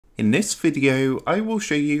In this video, I will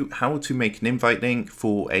show you how to make an invite link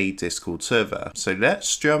for a Discord server. So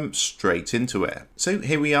let's jump straight into it. So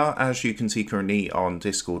here we are, as you can see currently on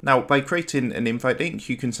Discord. Now, by creating an invite link,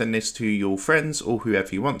 you can send this to your friends or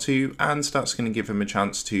whoever you want to, and that's going to give them a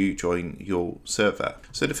chance to join your server.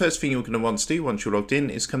 So the first thing you're going to want to do once you're logged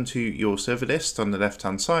in is come to your server list on the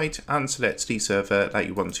left-hand side and select the server that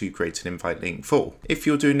you want to create an invite link for. If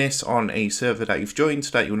you're doing this on a server that you've joined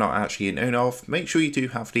that you're not actually an owner of, make sure you do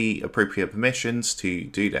have the appropriate permissions to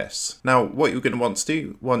do this. Now, what you're going to want to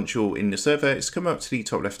do once you're in the server is come up to the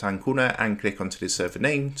top left hand corner and click onto the server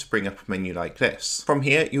name to bring up a menu like this. From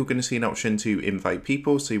here, you're going to see an option to invite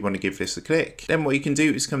people, so you want to give this a click. Then what you can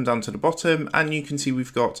do is come down to the bottom and you can see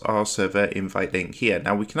we've got our server invite link here.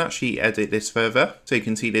 Now we can actually edit this further, so you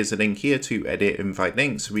can see there's a link here to edit invite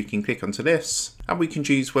link, so we can click onto this and we can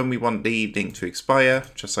choose when we want the link to expire,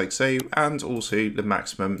 just like so, and also the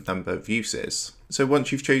maximum number of uses. So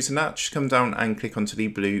once you've chosen that, just come down and click onto the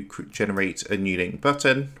blue generate a new link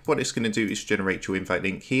button. What it's going to do is generate your invite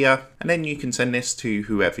link here, and then you can send this to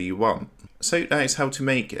whoever you want. So that is how to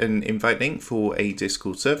make an invite link for a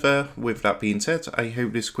Discord server. With that being said, I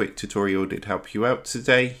hope this quick tutorial did help you out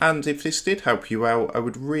today. And if this did help you out, I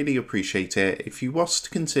would really appreciate it if you was to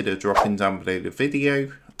consider dropping down below the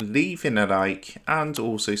video, leaving a like, and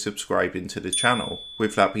also subscribing to the channel.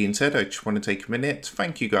 With that being said, I just want to take a minute to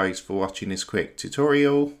thank you guys for watching this quick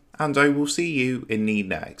tutorial, and I will see you in the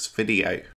next video.